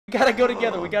We gotta go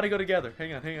together. We gotta go together.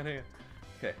 Hang on. Okay.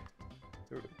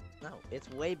 No, it's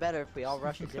way better if we all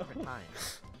rush at different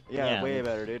times. Yeah, way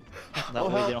better, dude. That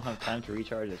way they don't have time to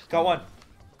recharge us. Got one.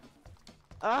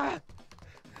 Ah!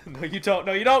 No, you don't.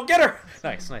 No, you don't. Get her.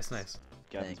 Nice.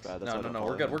 Gavin's bad. No.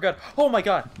 We're good. Oh my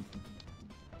god.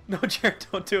 No, Jared,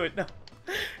 don't do it. No.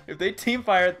 If they team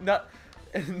fire,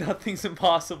 nothing's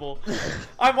impossible.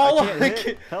 I'm all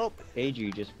like. Help.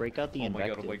 Adri, just break out the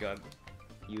invective. Oh my god.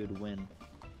 You would win.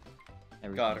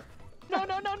 Everything. Got her. No.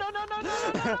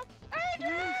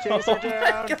 Chase her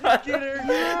down. God. Get her.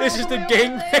 It's just a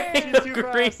gangbang of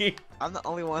green. I'm the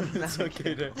only one. It's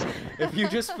okay, Jared. If you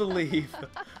just believe.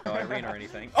 No Irene or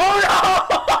anything. Oh no!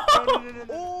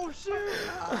 Oh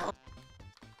shoot!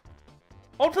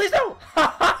 Oh please no!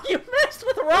 You messed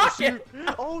with a rocket!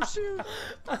 Oh shoot!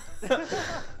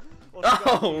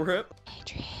 Oh rip!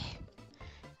 Adri,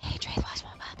 watch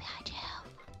my butt behind you.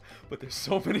 But there's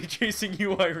so many chasing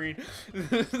you, Irene.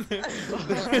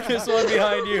 This one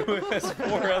behind you has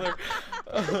 4 other.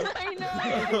 I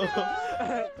know.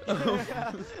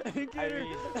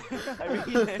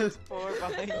 Irene, there's 4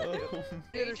 behind you.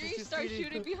 Adri, start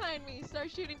shooting behind me. Start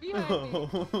shooting behind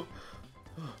me.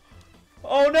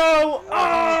 Oh no!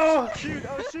 Oh! Shoot!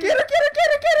 Oh shoot! Get her!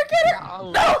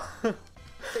 Oh. No!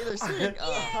 Taylor swing.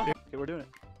 Okay, we're doing it.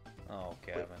 Oh,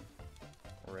 Kevin.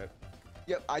 Rip.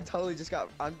 Yep, I totally just got.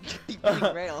 I'm being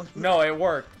railed. No, it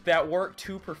worked. That worked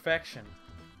to perfection.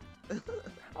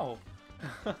 Oh.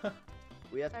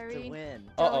 We have to Irene. win.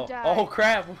 Uh-oh. die. Oh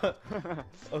crap. Okay,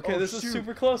 Oh, this is shoot.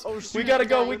 super close. Oh, We shoot. gotta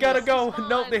go. We gotta go. Respawn.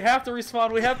 Nope, they have to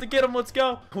respawn. We have to get them. Let's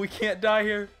go. We can't die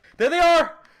here. There they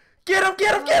are. Get him!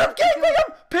 Get him! Get him! Get him!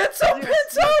 Pin some! Pin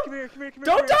some! Come here!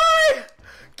 Don't die!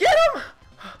 Get him!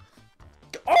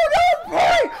 Oh no!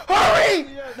 Hurry! Hurry!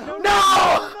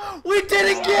 No! We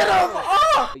didn't get him!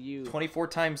 Oh! You. 24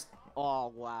 times. Oh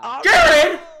wow.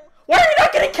 Jared! Why are you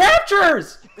not getting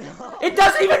captures? It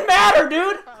doesn't even matter,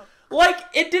 dude! Like,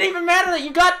 it didn't even matter that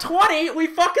you got 20. We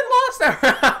fucking lost that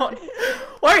round.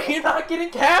 Why are you not getting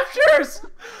captures?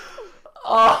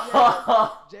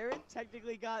 Oh. Jared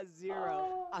technically got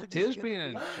 0. Taylor's being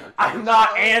a jerk. I'm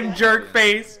not and jerk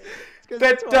face.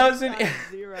 That doesn't.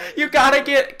 You gotta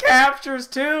get captures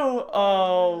too.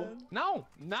 Oh. No,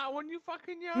 not when you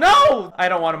fucking yell. No! I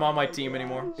don't want him on my team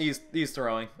anymore. He's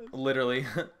throwing. Literally.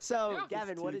 So, Yeah,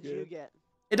 Gavin, what did you get?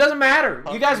 It doesn't matter.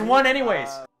 You guys won anyways.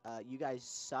 You guys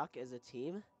suck as a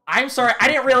team? I'm sorry. I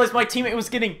didn't realize my teammate was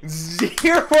getting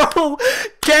 0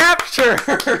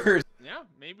 captures. Yeah,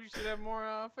 maybe you should have more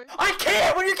faith. I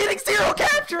can't when you're getting 0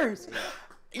 captures.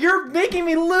 You're making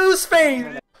me lose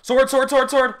faith. Sword.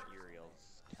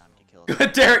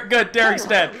 Good, Derek. Good, Derek's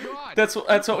dead. God. That's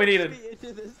what we needed.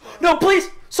 No, please,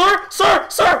 sir. Sir,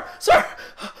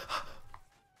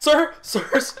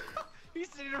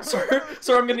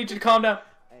 I'm gonna need you to calm down.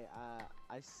 Hey,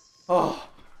 Oh,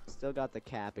 still got the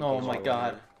cap. in oh case my you're God,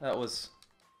 wondering. that was.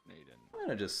 No, you didn't. I'm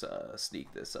gonna just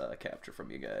sneak this capture from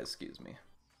you guys. Excuse me.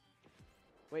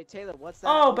 Wait, Taylor, what's that?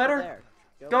 Oh, over better. there?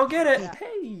 Go get it. Yeah.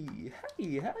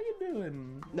 Hey, how you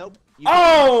doing? Nope. You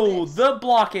Oh, got 6. the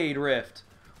blockade rift.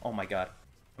 Oh my God.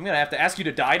 I'm gonna have to ask you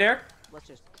to die, Derek. Let's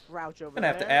just crouch over I'm gonna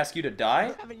have there. to ask you to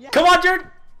die. Yes. Come on, Jared.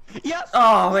 Yes.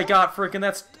 Oh my God, freaking!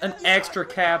 That's an extra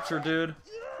capture, dude.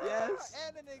 Yes.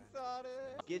 And an exotic.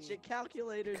 Get your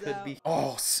calculators Could out. be.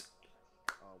 Oh,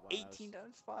 18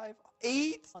 times 5.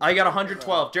 8. I got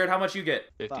 112. Jared, how much you get?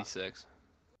 56.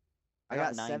 I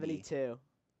got 90. 72.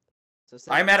 So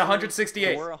I'm at 72.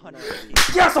 168. Or 100.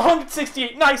 Yes,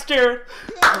 168. Nice, Jared.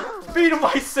 Beat him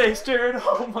by 6, Jared.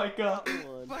 Oh my God.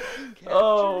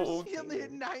 Oh. He only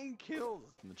had 9 kills.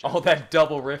 Oh, that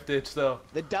double riftage though.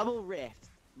 The double rift.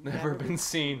 Never been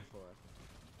seen.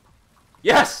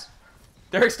 Yes.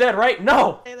 Derek's dead, right?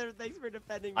 No. Taylor, thanks for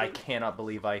defending me. I cannot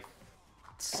believe I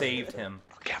saved him.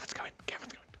 Gavin's coming.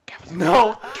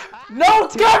 No. No,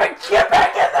 Gavin, get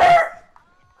back in there.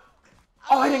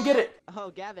 Oh, I didn't get it. Oh,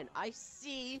 Gavin, I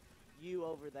see you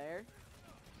over there.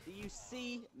 Do you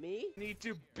see me? Need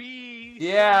to be.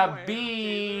 Yeah, somewhere,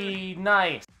 be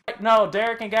nice. No,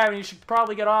 Derek and Gavin, you should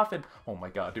probably get off and. Oh my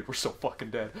God, dude, we're so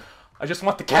fucking dead. I just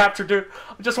want the capture, dude.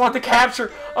 I just want the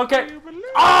capture. Okay.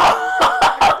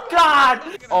 Oh God.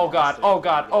 Oh God. Oh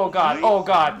God. Oh God. Oh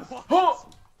God.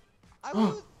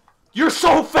 Oh. You're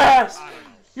so fast.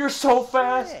 You're so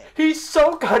fast. He's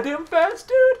so goddamn fast,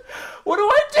 dude. What do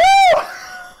I do?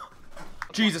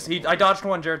 Jesus, I dodged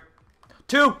 1, Jared.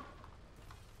 2.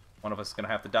 One of us is gonna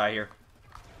have to die here.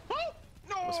 It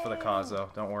was for the cause, though.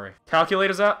 Don't worry.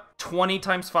 Calculators up. 20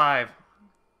 times 5.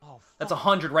 Oh, That's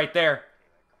 100 right there.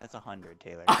 That's 100,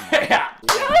 Taylor. Yeah.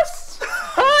 Yes.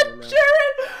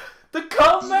 Jared. The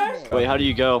comeback? Wait, how do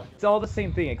you go? It's all the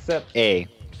same thing except. A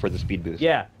for the speed boost.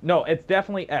 Yeah, no, it's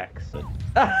definitely X. No,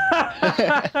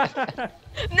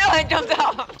 I jumped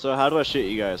off. So how do I shoot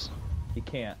you guys? You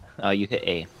can't. You hit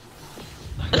A.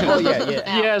 Oh yeah,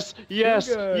 yeah. Yes, yes,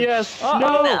 good. yes. Uh-oh.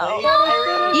 No.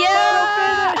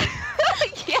 Yeah.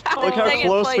 Yeah. Look how second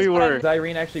close place, we but were. Is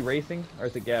Irene actually racing, or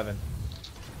is it Gavin?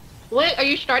 Wait, are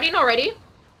you starting already?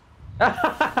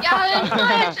 Yeah.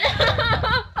 Yeah,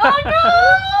 oh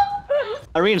no!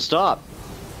 Irene, stop.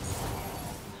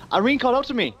 Irene caught up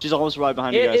to me. She's almost right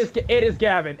behind you guys. It is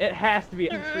Gavin. It has to be.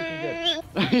 He's freaking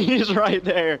good. He's right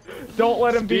there. Don't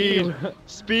let him beat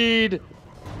Speed. you. Speed.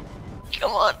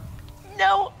 Come on.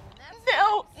 No.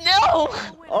 No. No.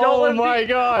 Oh my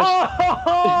gosh.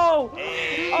 Oh!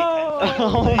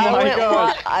 Oh my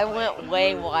gosh. I went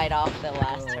way wide off the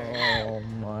last turn. Oh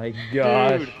my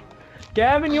gosh. Dude.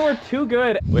 Gavin, you are too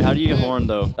good. Wait, how do you horn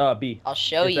though? B. I'll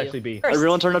show It's you. actually B.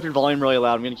 Everyone turn up your volume really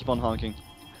loud. I'm gonna keep on honking.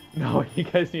 No, you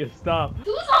guys need to stop.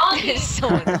 Who's honking? It's so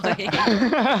annoying.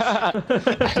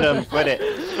 Adam, quit it.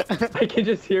 I can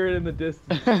just hear it in the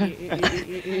distance.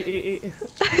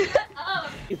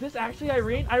 Is this actually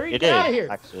Irene? Irene, It get out of is, here!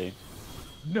 actually.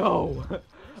 No!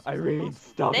 Irene,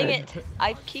 stop Dang it. it.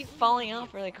 I keep falling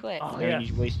off really quick. Oh, Aaron, yeah.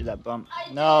 you wasted that bump.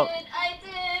 I No. did,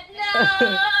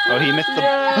 no! Oh, he missed the.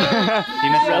 Yeah. He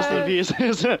missed Rest the in peace.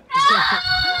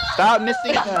 Stop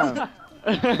missing them.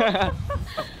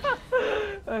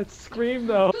 That scream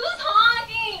though. Who's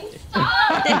honking?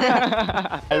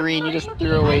 Stop! Irene, you just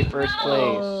threw away first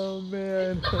place. Oh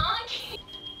man. Honking!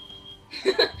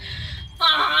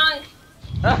 Honk!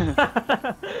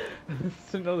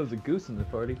 No, there's a goose in the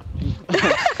party.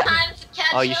 Time to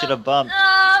catch Oh, you should have bumped.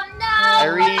 Oh no!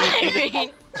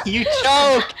 Irene, you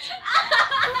choked.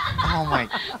 Oh my.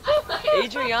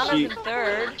 Adriana's She- in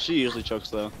third. She usually chokes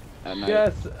though at night.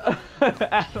 Yes.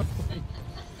 Adam.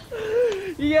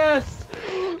 Yes.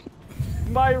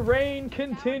 My reign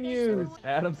continues.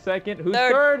 Adam second. Who's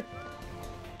Third. third?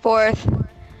 Fourth.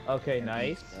 Okay,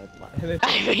 nice.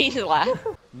 Irene's last.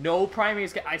 No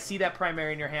primaries. I see that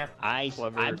primary in your hand.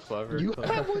 Clever. You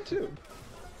have one too.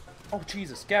 Oh,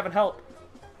 Jesus. Gavin, help.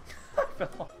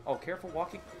 Oh, careful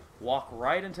walking. Walk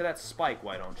right into that spike,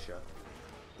 why don't you?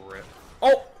 Rip.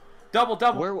 Oh! Double.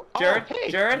 Where? Jared, Oh, hey,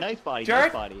 Jared, nice body.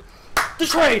 Jared. Nice body. The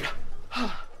trade!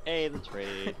 Hey, the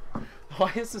trade.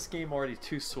 Why is this game already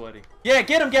too sweaty? Yeah,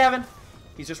 get him, Gavin!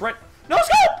 He's just right. No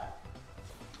scope!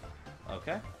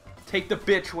 Okay. Take the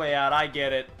bitch way out, I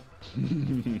get it.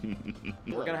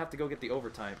 We're gonna have to go get the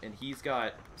overtime, and he's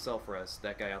got self-res,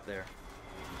 that guy out there.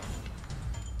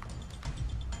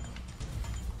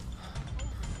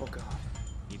 Oh god.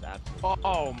 He's absolutely.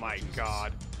 Oh my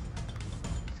god.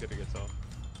 He's gonna get so.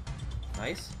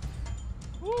 Nice.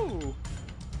 Ooh.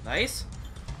 Nice.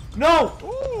 No!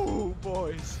 Ooh,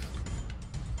 boys.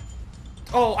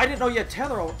 Oh, I didn't know you had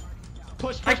tether over.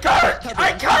 Push. I got it!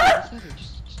 I got it!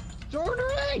 Throw a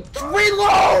grenade.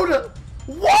 Reload!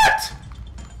 What?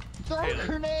 Throw a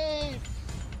grenade.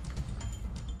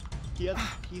 He's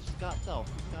got self.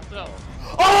 He's got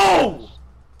self. Oh!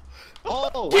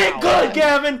 Oh, Get wow. good,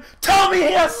 Gavin! Tell me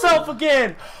he has self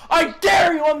again! I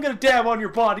dare you! I'm gonna dab on your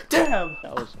body. Damn!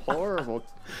 That was horrible.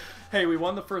 Hey, we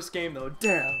won the first game though.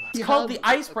 Damn. It's called the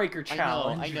Icebreaker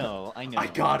Challenge. I know. I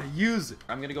gotta use it.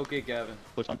 I'm gonna go get Gavin.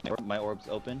 Push on my orb's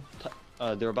open.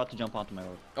 They're about to jump onto my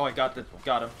orb. Oh, I got him.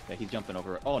 Yeah, he's jumping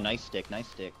over. Oh, nice stick.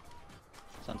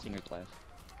 Sunsinger class.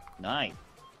 Nice.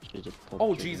 Should've just pulled the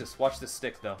Oh, trigger. Jesus. Watch this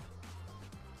stick though.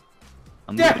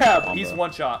 I'm moving the Dab! combo. He's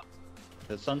one shot.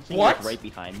 The Sunsinger What? is right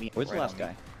behind me. Where's the Right last on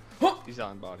guy? Huh! He's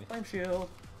on body. Flame shield.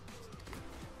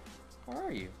 Where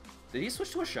are you? Did he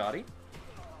switch to a shoddy?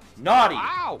 Naughty!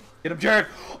 Ow! Get him, Jared!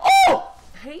 Oh!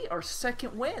 Hey, our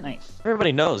second win. Nice.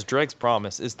 Everybody knows Dregs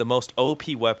Promise is the most OP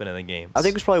weapon in the game. I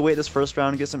think we should probably wait this first round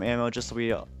and get some ammo just so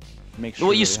we make sure.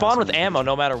 Well, that you we spawn have with some ammo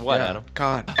no matter what, Adam.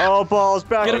 God. Oh, balls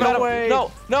back Get him, Adam. away.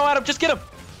 No, Adam, just get him.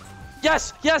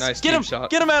 Yes, Nice get deep him. shot.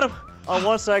 Get him, Adam. Oh,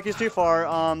 1 sec, he's too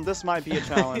far. This might be a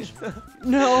challenge.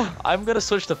 No. I'm gonna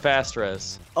switch to fast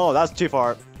res. Oh, that's too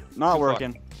far. Not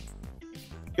working.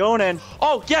 Going in.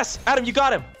 Oh, yes, Adam, you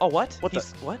got him. Oh, what? What the-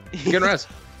 What? Get rest.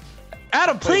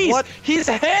 Adam, please. what? He's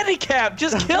handicapped.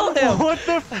 Just kill him. What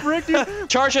the frick?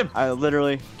 Charge him. I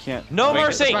literally can't. No Wait,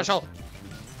 mercy. special.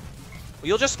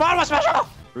 You'll just spawn with special.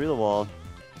 Through the wall.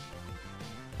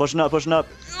 Pushing up, pushing up.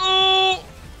 Oh,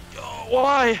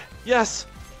 why? Yes.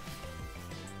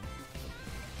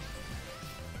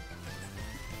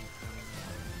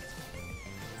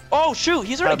 Oh shoot,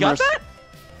 he's already got Have mercy.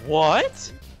 that?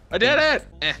 What? I did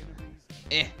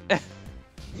it.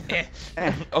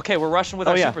 Okay, we're rushing with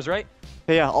Oh, our yeah. supers, right?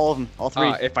 Hey, yeah, all of them, all three.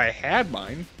 If I had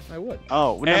mine. I would.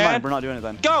 Oh, well, never mind. And- We're not doing it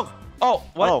then. Go! Oh,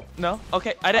 what? Oh. No?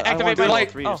 Okay, I didn't I activate wanted my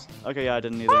to do light. all Oh. threes. Okay, yeah, I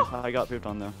didn't either. I got pooped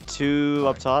on though. 2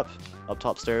 up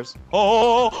top stairs.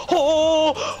 Oh.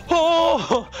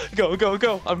 Go, go,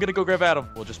 go. I'm gonna go grab Adam.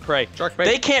 We'll just pray. Shark bait.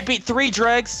 They can't beat 3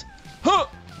 dregs. Huh.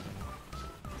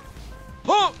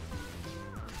 Huh.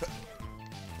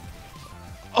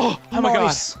 Oh my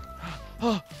Nice.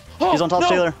 god. Oh, He's on top, no.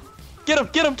 Taylor. Get him,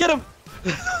 get him, get him.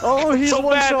 Oh, he's so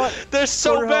one bad. shot. They're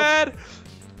so Quarter health. bad.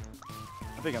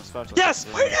 I think I'm special. Yes!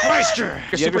 Yeah. Meister!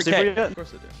 Do you have your super Of yet?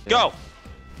 course I do. Go!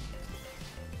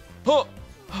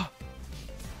 Huh.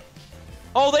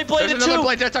 Oh, they There's bladed another too!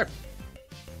 blade that time.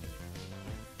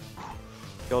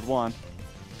 Killed 1.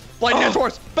 Blade dance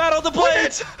horse. Battle the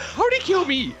blades! How'd he kill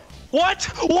me? What?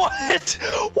 What?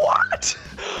 What?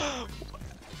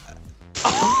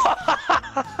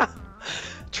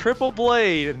 Triple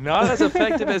blade, not as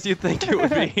effective as you think it would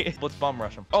be. Let's bomb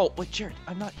rush him. Oh, wait, Jared,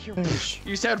 I'm not here.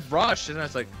 You said rush, and I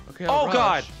was like, okay, I'll Oh rush.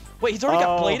 god! Wait, he's already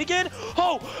got Oh. blade again?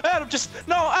 Oh, Adam, just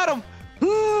no, Adam!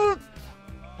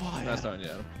 Why? That's not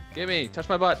yet. Give me, touch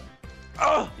my butt.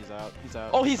 Ugh. He's out. He's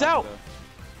out. Oh, he's out.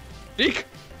 Deke.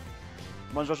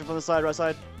 One's rushing from the side, right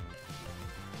side.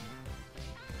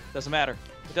 Doesn't matter.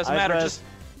 It doesn't I've matter. res. Just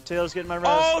Taylor's getting my res.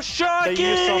 oh, They Shocky!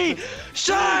 used something.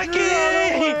 Shocky!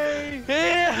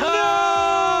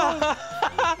 Yeah!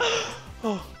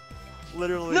 Oh.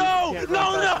 Literally. No! you can't No!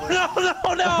 run No! fast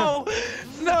No! No! No!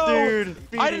 No! Dude,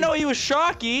 I didn't know he was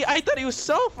Shocky. I thought he was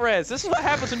self-res. This is what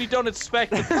happens when you don't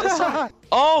expect it.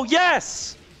 Oh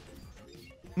yes!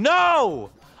 No!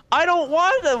 I don't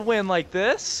want to win like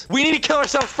this. We need to kill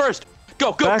ourselves first.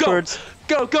 Go! Go! Backwards.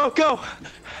 Go! Go! Go! Go!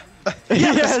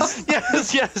 Yes.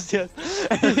 Yes! Yes! Yes!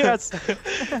 Yes.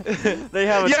 They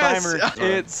have a Yes! timer. It's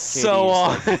Katie, so you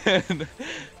on. suck.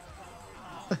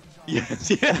 Yes,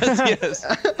 yes, yes.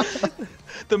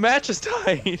 The match is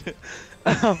tied.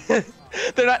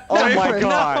 They're not. Oh no, my no,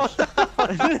 gosh. no.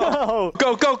 No.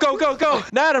 Go, go, go, go, go.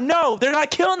 Adam, no. They're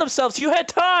not killing themselves. You had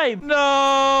time.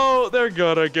 No. They're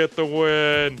gonna get the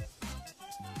win.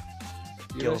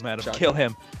 Kill him, Adam. Kill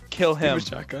him. Kill him.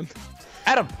 Shotgun.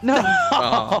 Adam, no.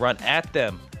 Oh. Run at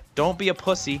them. Don't be a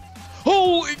pussy.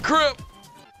 Holy crap!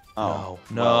 Oh.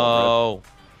 No.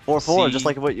 4-4, See? just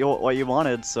like what you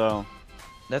wanted. So.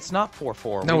 That's not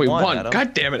 4-4. No, we won. Adam.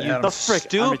 God damn it, You Adam. The frick, I'm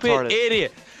stupid retarded.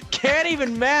 idiot. Can't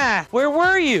even math. Where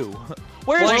were you?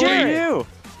 Where's Why were Jared? You.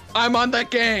 I'm on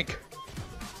that gank.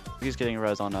 He's getting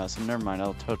res on us. Never mind.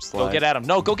 I'll touch slide. Go get Adam.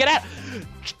 No, go get Adam.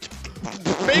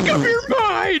 Make up your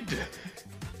mind.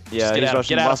 Yeah, get he's Adam,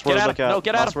 rushing. get Adam, Last word. get Look Adam. out. No,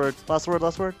 get Last Adam. word. Last word.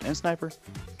 Last word. And sniper.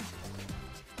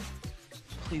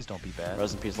 Please don't be bad.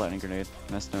 Res in peace. Lightning grenade.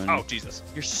 Nice knowing Oh you. Jesus.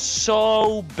 You're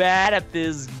so bad at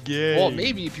this game. Well,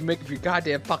 maybe if you make up your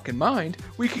goddamn fucking mind,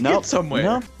 we can Nope. get somewhere.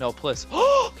 No. No, please.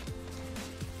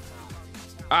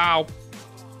 Ow.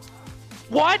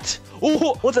 What?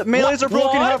 Ooh, What's it? Melees are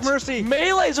broken. What? Have mercy.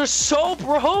 Melees are so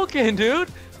broken, dude.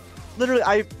 Literally,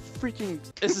 I freaking.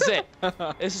 This is it.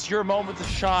 This is your moment to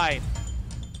shine.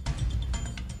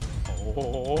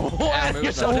 Oh, Adam,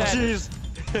 you're so Oh, dead. jeez.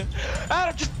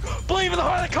 Adam, just believe in the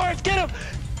heart of the cards. Get him.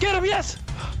 Get him. Yes.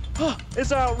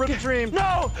 It's out. Rip the dream.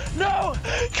 No. No.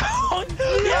 Go.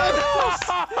 Yes.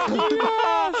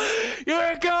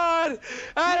 You're a god.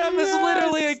 Adam is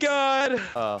literally a god.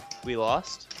 We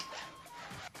lost.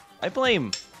 I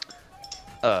blame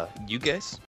you guys.